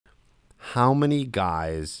how many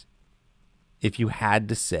guys, if you had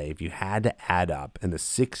to add up in the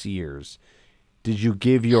 6 years, did you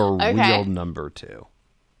give your real number to?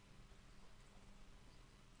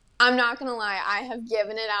 I'm not going to lie. I have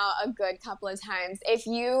given it out a good couple of times. If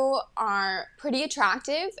you are pretty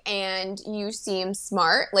attractive and you seem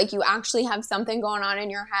smart, like you actually have something going on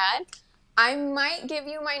in your head, I might give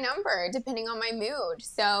you my number depending on my mood.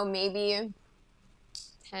 So maybe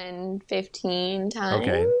 10, 15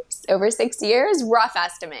 times over 6 years. Rough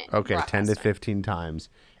estimate. Okay, Rough 10 estimate. to 15 times.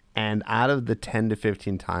 And out of the 10 to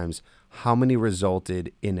 15 times, how many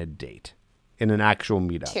resulted in a date, in an actual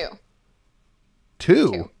meetup? 2.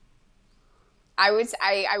 Two? I want to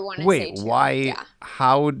say 2. Wait, why? Yeah.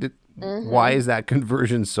 Why is that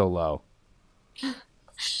conversion so low?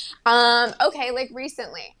 Okay, like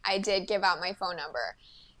recently I did give out my phone number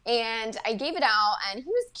and I gave it out and he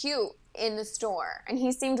was cute in the store and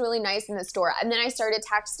he seemed really nice in the store. And then I started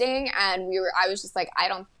texting and I was just like, I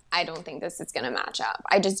don't think this is going to match up.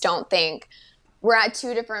 I just don't think we're at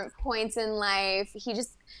 2 different points in life.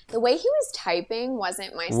 The way he was typing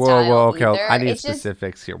wasn't my style okay. either. I need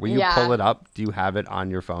specifics here. Will you pull it up? Do you have it on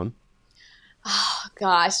your phone? Oh,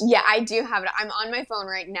 gosh. Yeah, I do have it. I'm on my phone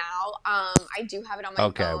right now. I do have it on my phone.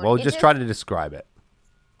 Okay, well, just try to describe it.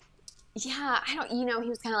 Yeah, he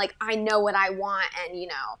was kind of like, I know what I want and,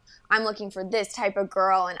 I'm looking for this type of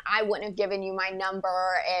girl and I wouldn't have given you my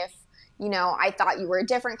number if, I thought you were a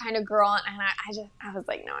different kind of girl. And I was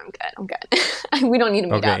like, no, I'm good. We don't need to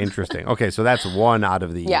meet up. Okay, interesting. Okay, so that's one out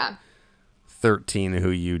of the 13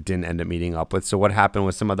 who you didn't end up meeting up with. So what happened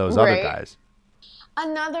with some of those other guys?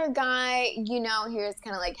 Another guy, he was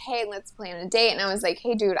kind of like, hey, let's plan a date. And I was like,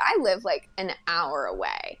 hey, dude, I live like an hour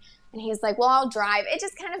away. And he's like, well, I'll drive. It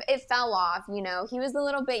just it fell off, He was a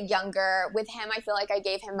little bit younger. With him, I feel like I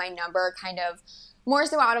gave him my number kind of more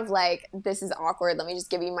so out of like, this is awkward. Let me just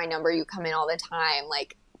give you my number. You come in all the time.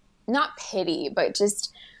 Like, not pity, but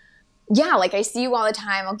just, yeah, like I see you all the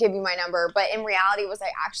time. I'll give you my number. But in reality, was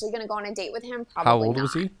I actually going to go on a date with him? Probably How old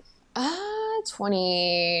was he?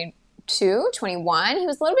 22, 21. He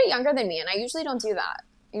was a little bit younger than me, and I usually don't do that.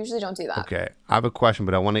 Okay, I have a question,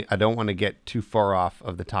 but I don't want to get too far off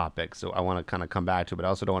of the topic, so I want to kind of come back to it, but I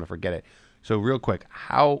also don't want to forget it. So real quick,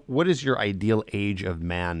 what is your ideal age of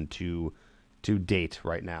man to date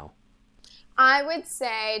right now? I would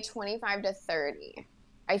say 25 to 30.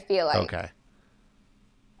 I feel like. Okay,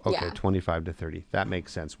 yeah. 25 to 30. That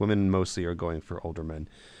makes sense. Women mostly are going for older men.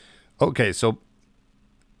 Okay, so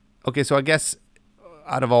I guess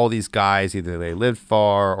out of all these guys, either they lived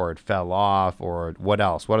far or it fell off, or what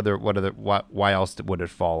else? Why else would it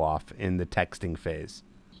fall off in the texting phase?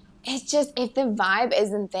 It's just if the vibe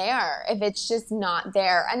isn't there, if it's just not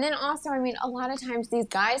there. And then also, a lot of times these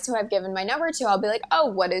guys who I've given my number to, I'll be like, oh,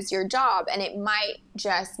 what is your job? And it might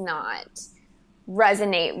just not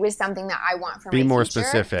resonate with something that I want for my future. Be more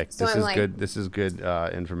specific. So good. This is good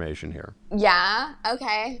information here. Yeah.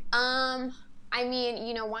 Okay.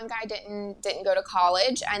 One guy didn't go to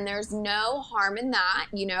college, and there's no harm in that.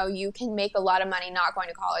 You can make a lot of money not going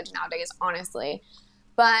to college nowadays, honestly.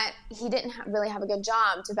 But he didn't really have a good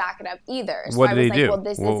job to back it up either. So what did he do? Well,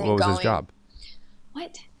 this what isn't was going. His job?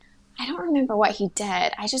 What? I don't remember what he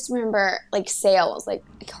did. I just remember like sales, like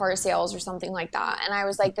car sales or something like that. And I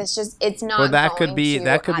was like, it's not. Well, that could be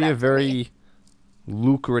a very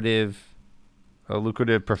lucrative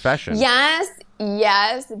profession. Yes,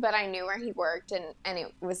 but I knew where he worked, and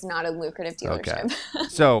it was not a lucrative dealership. Okay.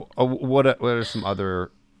 So, what are some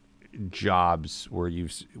other jobs where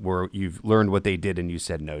you've learned what they did and you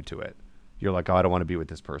said no to it? You're like, oh, I don't want to be with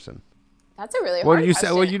this person. That's a really hard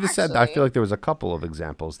question. You just said. I feel like there was a couple of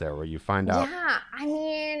examples there where you find out.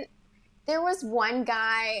 Yeah, there was one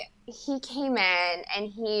guy. He came in and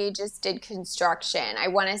he just did construction. I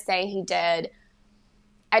want to say he did.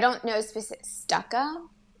 I don't know specific stucco.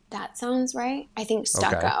 That sounds right. I think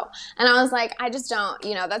stucco. Okay. And I was like, I just don't.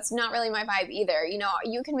 That's not really my vibe either.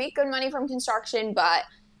 You can make good money from construction, but.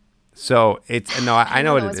 So I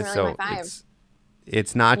know what it is. Really so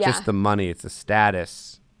it's not just the money; it's the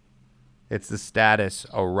status. It's the status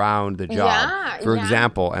around the job. Yeah, For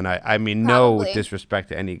example, and I mean no disrespect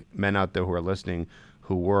to any men out there who are listening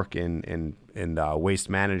who work in waste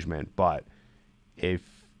management, but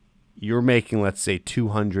if you're making, let's say,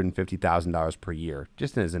 $250,000 per year,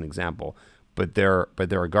 just as an example, but they're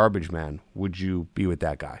a garbage man, would you be with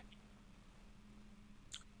that guy?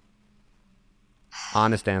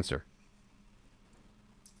 Honest answer.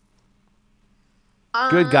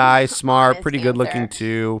 Good guy, smart, pretty good looking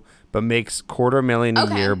too, but makes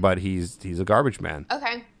 $250,000 a year, but he's a garbage man.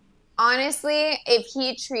 Okay. Honestly, if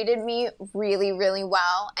he treated me really, really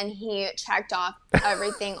well and he checked off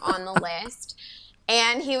everything on the list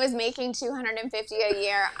and he was making $250 a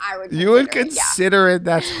year, I would consider You would it. Yeah. consider it?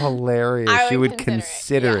 That's hilarious. She would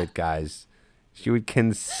consider Yeah. it, guys. She would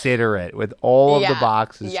consider it with all of the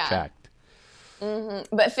boxes checked.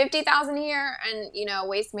 Mm-hmm. But $50,000 a year and, you know,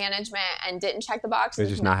 waste management and didn't check the boxes. It's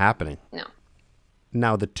just not happening. No.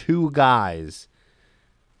 Now, the two guys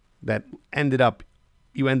that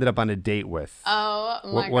you ended up on a date with. Oh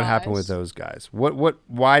my What happened with those guys?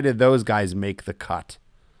 Why did those guys make the cut?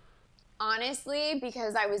 Honestly,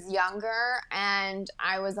 because I was younger and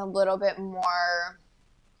I was a little bit more,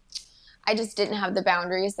 I just didn't have the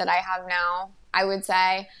boundaries that I have now, I would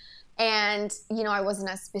say. And, you know, I wasn't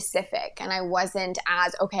as specific and I wasn't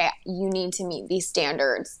as, okay, you need to meet these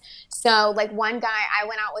standards. So like one guy, I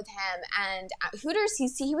went out with him and at Hooters,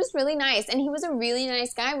 he was really nice and he was a really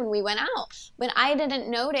nice guy when we went out. But I didn't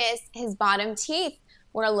notice his bottom teeth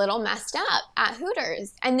were a little messed up at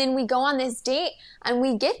Hooters. And then we go on this date and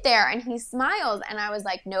we get there and he smiles and I was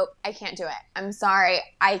like, nope, I can't do it. I'm sorry,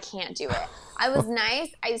 I can't do it. I was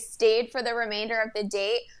nice. I stayed for the remainder of the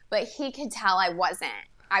date, but he could tell I wasn't.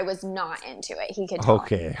 I was not into it. He could tell.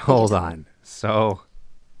 Okay, hold on. So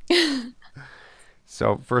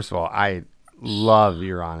first of all, I love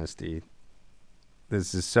your honesty.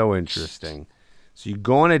 This is so interesting. So you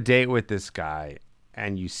go on a date with this guy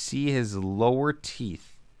and you see his lower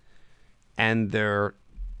teeth and they're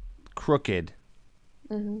crooked.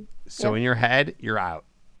 Mm-hmm. So in your head, you're out.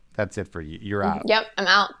 That's it for you. You're out. Yep, I'm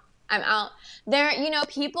out. There, you know,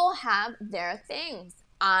 people have their things.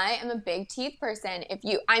 I am a big teeth person.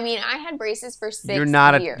 I had braces for 6 years.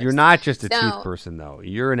 You're not just a teeth person, though.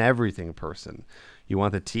 You're an everything person. You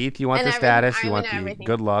want the teeth, you want the status, you want the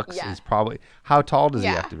good looks. Yeah. How tall does he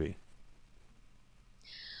have to be?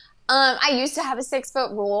 I used to have a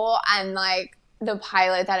 6-foot rule, and like the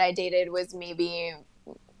pilot that I dated was maybe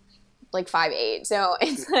like 5'8". So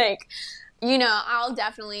it's like, you know, I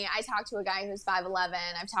talked to a guy who's 5'11".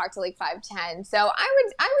 I've talked to like 5'10". So I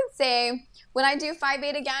would say, would I do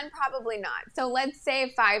 5'8" again? Probably not. So let's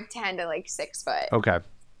say 5'10" to like 6 foot. Okay.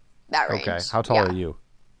 That range. Okay. How tall are you?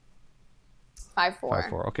 5'4".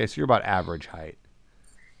 5'4". Okay, so you're about average height.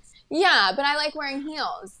 Yeah, but I like wearing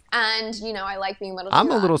heels, and you know, I like being able to. I'm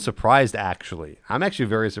a little surprised, actually. I'm actually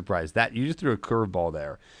very surprised that you just threw a curveball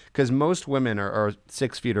there, because most women are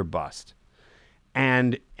 6 feet or bust.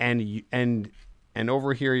 And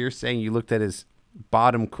over here you're saying you looked at his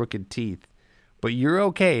bottom crooked teeth, but you're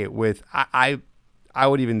okay with I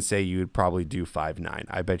would even say you would probably do 5'9".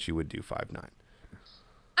 I bet you would do 5'9".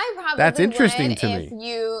 I probably That's interesting would to if me.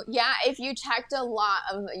 If you checked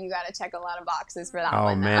you got to check a lot of boxes for that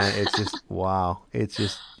one. Oh man, it's just wow. It's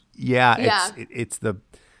just it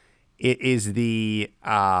is the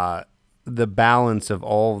balance of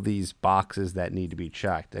all these boxes that need to be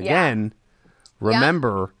checked. Again,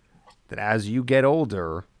 remember that as you get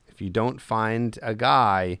older, if you don't find a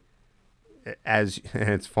guy, and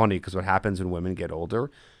it's funny because what happens when women get older,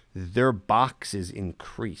 their boxes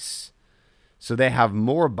increase. So they have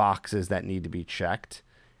more boxes that need to be checked.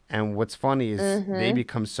 And what's funny is they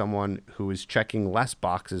become someone who is checking less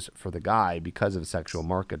boxes for the guy because of sexual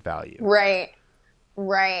market value. Right.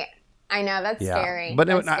 I know, that's scary. But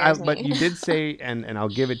but you did say, and I'll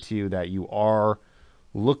give it to you, that you are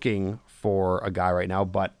looking for a guy right now.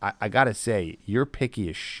 But I got to say, you're picky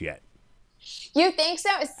as shit. You think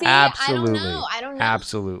so? See, Absolutely. I don't know.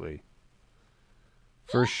 Absolutely.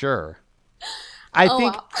 For sure.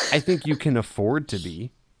 I think you can afford to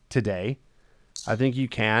be today. I think you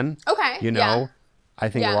can. Okay. You know, I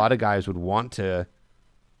think a lot of guys would want to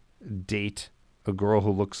date a girl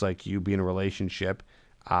who looks like you, be in a relationship.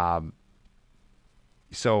 So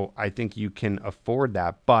I think you can afford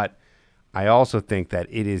that. But I also think that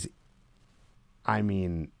it is,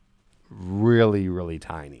 really, really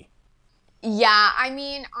tiny. Yeah,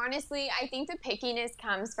 honestly, I think the pickiness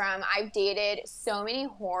comes from I've dated so many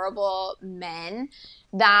horrible men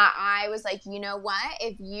that I was like, you know what?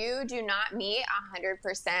 If you do not meet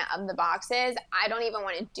 100% of the boxes, I don't even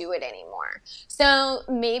want to do it anymore. So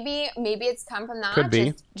maybe it's come from that. Could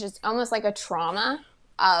be. Just almost like a trauma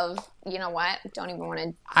of, you know what? Don't even want to do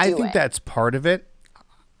it. I think that's part of it.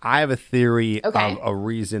 I have a theory of a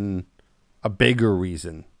reason, a bigger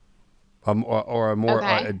reason. Or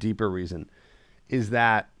a deeper reason, is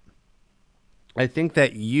that I think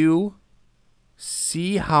that you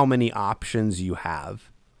see how many options you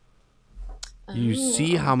have. You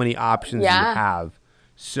see how many options you have.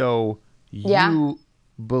 So you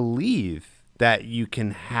believe that you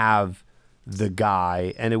can have the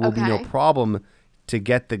guy and it will be no problem to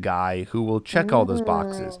get the guy who will check all those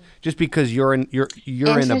boxes just because you're in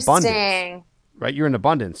abundance, right? You're in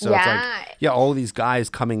abundance. So it's like, all these guys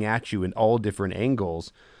coming at you in all different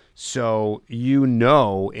angles. So you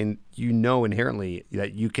know inherently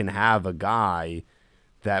that you can have a guy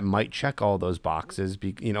that might check all those boxes.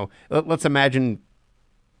 Let's imagine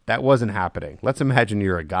that wasn't happening. Let's imagine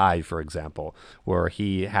you're a guy, for example, where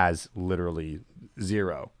he has literally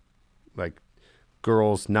zero, like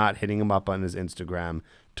girls not hitting him up on his Instagram,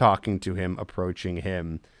 talking to him, approaching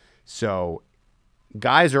him. So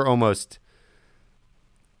guys are almost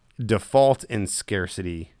default in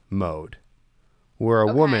scarcity mode, where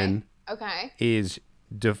a woman is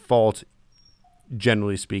default,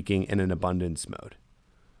 generally speaking, in an abundance mode.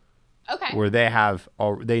 Okay. Where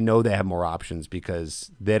they know they have more options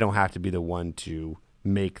because they don't have to be the one to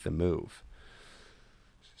make the move.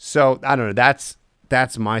 So I don't know.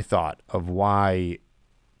 That's my thought of why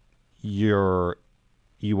you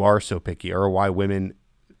are so picky, or why women.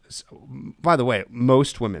 By the way,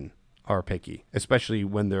 most women are picky, especially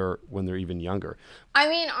when they're even younger. I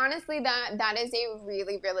mean, honestly, that is a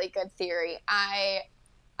really, really good theory. I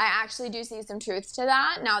actually do see some truth to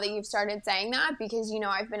that now that you've started saying that, because,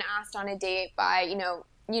 I've been asked on a date by,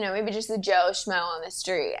 maybe just a Joe Schmo on the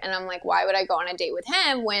street. And I'm like, why would I go on a date with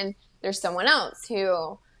him when there's someone else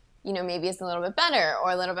who, maybe is a little bit better or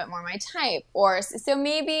a little bit more my type? Or so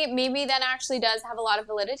maybe that actually does have a lot of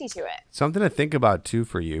validity to it. Something to think about too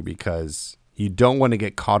for you, because you don't want to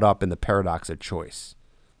get caught up in the paradox of choice.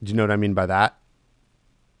 Do you know what I mean by that?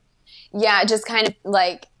 Yeah, just kind of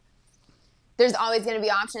like, there's always going to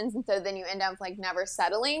be options, and so then you end up like never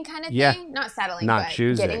settling, kind of thing. Not settling, but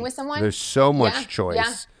choosing. Getting with someone. There's so much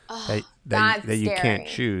choice that you scary. can't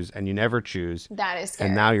choose, and you never choose. That is scary.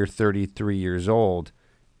 And now you're 33 years old,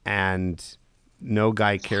 and no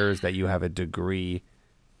guy cares that you have a degree.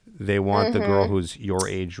 They want the girl who's your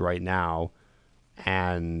age right now,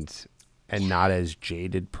 and not as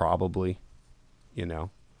jaded, probably.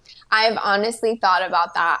 I've honestly thought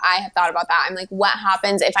about that. I have thought about that. I'm like, what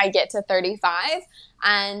happens if I get to 35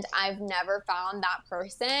 and I've never found that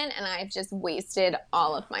person and I've just wasted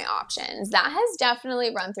all of my options? That has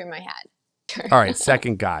definitely run through my head. All right,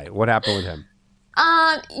 second guy. What happened with him?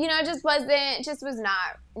 Just was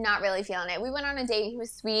not really feeling it. We went on a date. He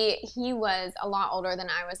was sweet. He was a lot older than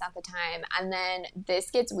I was at the time. And then this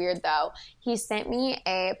gets weird though. He sent me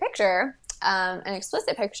a picture, an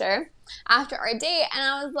explicit picture after our date, and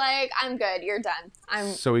I was like, I'm good, you're done.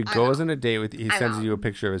 So he goes on a date with you, he sends you a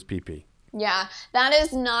picture of his pee-pee. Yeah, that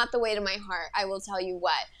is not the way to my heart. I will tell you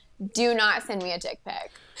what. Do not send me a dick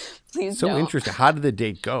pic. Please don't. So interesting. How did the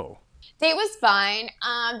date go? Date was fine.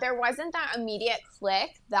 There wasn't that immediate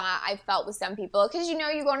click that I felt with some people, because you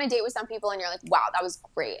go on a date with some people and you're like, wow, that was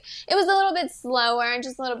great. It was a little bit slower and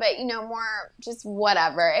just a little bit, more just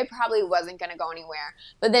whatever. It probably wasn't going to go anywhere.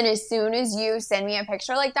 But then as soon as you send me a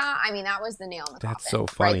picture like that, I mean, that was the nail in the coffin. That's so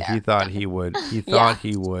funny. Right, he thought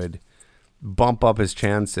he would bump up his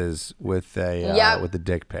chances with a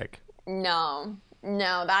dick pic. No,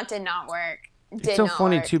 that did not work. It's so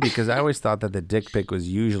funny too, because I always thought that the dick pic was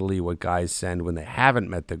usually what guys send when they haven't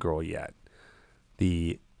met the girl yet.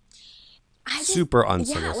 Super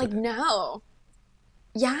unsolicited. Yeah, like no.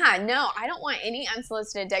 Yeah, no, I don't want any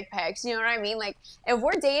unsolicited dick pics. You know what I mean? Like, if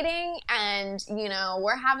we're dating and,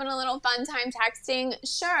 we're having a little fun time texting,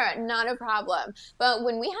 sure, not a problem. But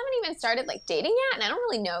when we haven't even started, like, dating yet and I don't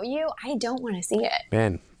really know you, I don't want to see it.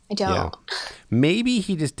 Man. I don't. Yeah. Maybe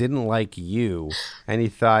he just didn't like you and he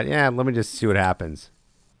thought, let me just see what happens.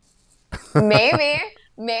 Maybe.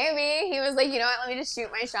 He was like, you know what? Let me just shoot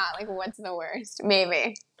my shot. Like, what's the worst?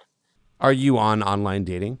 Maybe. Are you on online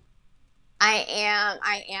dating? I am.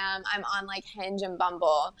 I'm on like Hinge and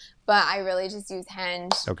Bumble, but I really just use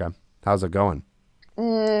Hinge. Okay. How's it going?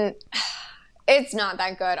 It's not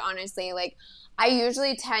that good, honestly. Like, I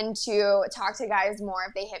usually tend to talk to guys more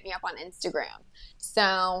if they hit me up on Instagram.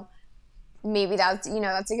 So maybe that's a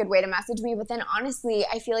good way to message me. But then honestly,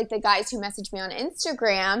 I feel like the guys who message me on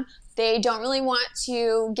Instagram, they don't really want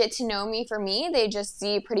to get to know me for me. They just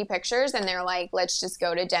see pretty pictures and they're like, let's just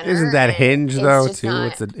go to dinner. Isn't that Hinge though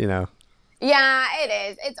too? Yeah, it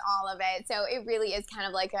is. It's all of it. So it really is kind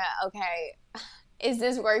of like okay, is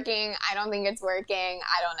this working? I don't think it's working.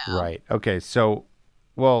 I don't know. Right. Okay. So,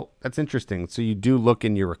 well, that's interesting. So you do look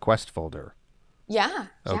in your request folder. Yeah.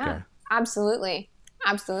 Okay. Yeah, absolutely.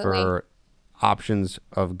 For options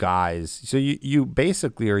of guys. So you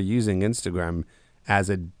basically are using Instagram as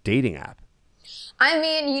a dating app. I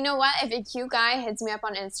mean, you know what? If a cute guy hits me up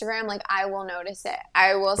on Instagram, like, I will notice it.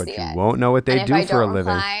 I will see it. But you won't know what they do for a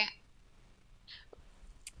living.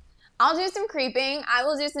 I'll do some creeping. I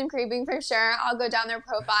will do some creeping for sure. I'll go down their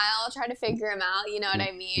profile, try to figure them out. You know what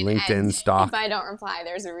I mean? LinkedIn And stalk. if I don't reply,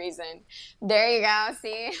 there's a reason. There you go.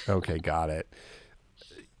 See? Okay, got it.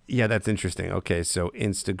 Yeah, that's interesting. Okay, so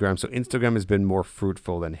Instagram. So Instagram has been more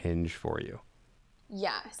fruitful than Hinge for you.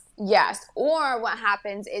 Yes. Or what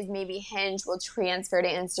happens is maybe Hinge will transfer to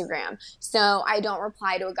Instagram. So I don't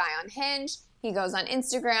reply to a guy on Hinge. He goes on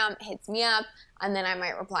Instagram, hits me up, and then I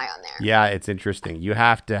might reply on there. Yeah, it's interesting. You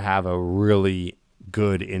have to have a really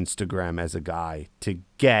good Instagram as a guy to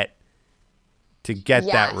get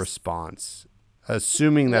that response.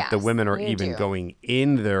 Assuming that the women are even going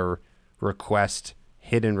in their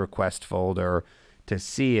hidden request folder to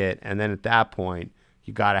see it, and then at that point,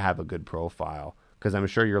 you got to have a good profile. Because I'm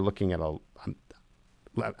sure you're looking at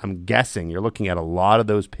I'm guessing you're looking at a lot of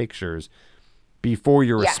those pictures before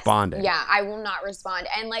you're responding. Yeah, I will not respond.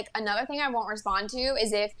 And like another thing I won't respond to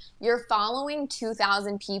is if you're following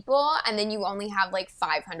 2,000 people and then you only have like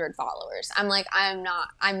 500 followers. I'm like, I'm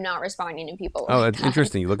not responding to people. Oh, that's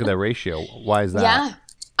interesting. You look at that ratio. Why is that? Yeah.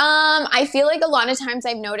 I feel like a lot of times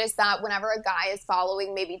I've noticed that whenever a guy is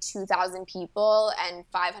following maybe 2,000 people and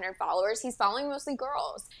 500 followers, he's following mostly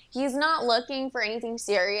girls. He's not looking for anything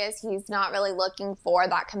serious. He's not really looking for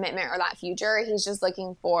that commitment or that future. He's just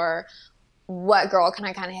looking for what girl can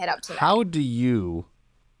I kind of hit up today. How do you,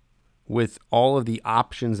 with all of the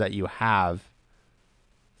options that you have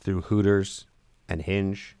through Hooters and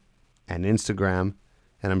Hinge and Instagram,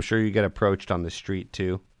 and I'm sure you get approached on the street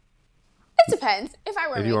too. It depends. If I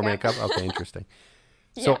wear if makeup. you wear makeup, okay, interesting.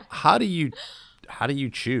 So how do you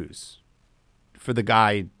choose for the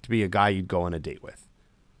guy to be a guy you'd go on a date with?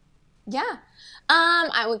 Yeah.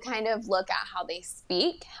 I would kind of look at how they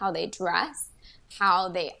speak, how they dress, how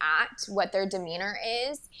they act, what their demeanor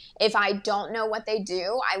is. If I don't know what they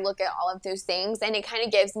do, I look at all of those things and it kind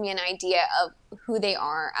of gives me an idea of who they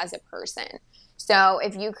are as a person. So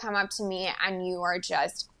if you come up to me and you are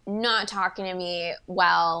just not talking to me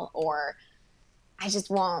well, or I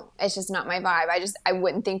just won't, it's just not my vibe. I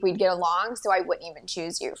wouldn't think we'd get along, so I wouldn't even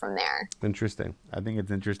choose you from there. Interesting. I think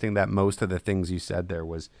it's interesting that most of the things you said there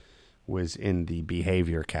was in the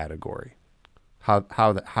behavior category.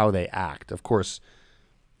 How they act. Of course,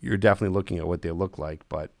 you're definitely looking at what they look like,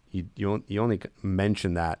 but you only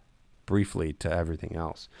mention that briefly to everything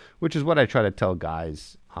else, which is what I try to tell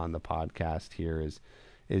guys on the podcast here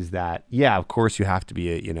is that, yeah, of course you have to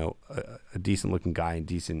be a decent looking guy and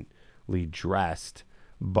decently dressed,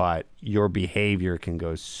 but your behavior can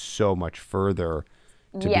go so much further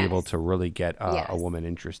to be able to really get a woman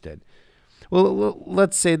interested. Well,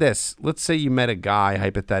 let's say this. Let's say you met a guy,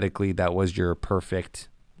 hypothetically, that was your perfect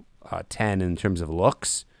 10 in terms of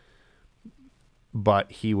looks,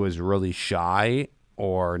 but he was really shy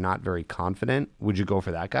or not very confident. Would you go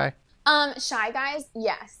for that guy? Shy guys,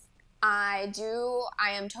 yes. I do.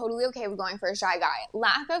 I am totally okay with going for a shy guy.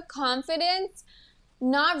 Lack of confidence,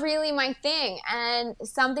 not really my thing. And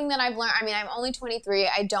something that I've learned, I mean, I'm only 23.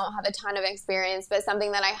 I don't have a ton of experience, but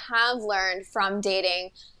something that I have learned from dating,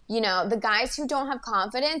 the guys who don't have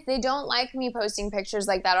confidence, they don't like me posting pictures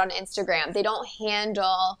like that on Instagram. They don't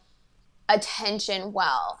handle attention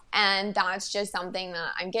well. And that's just something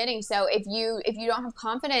that I'm getting. So if you don't have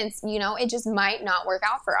confidence, it just might not work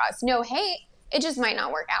out for us. No hate. It just might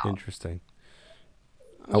not work out. Interesting.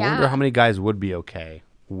 I wonder how many guys would be okay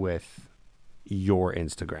with your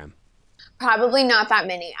Instagram. Probably not that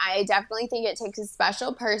many. I definitely think it takes a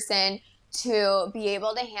special person to be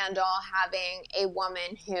able to handle having a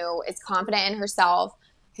woman who is confident in herself,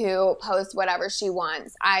 who posts whatever she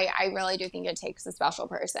wants. I really do think it takes a special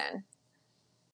person.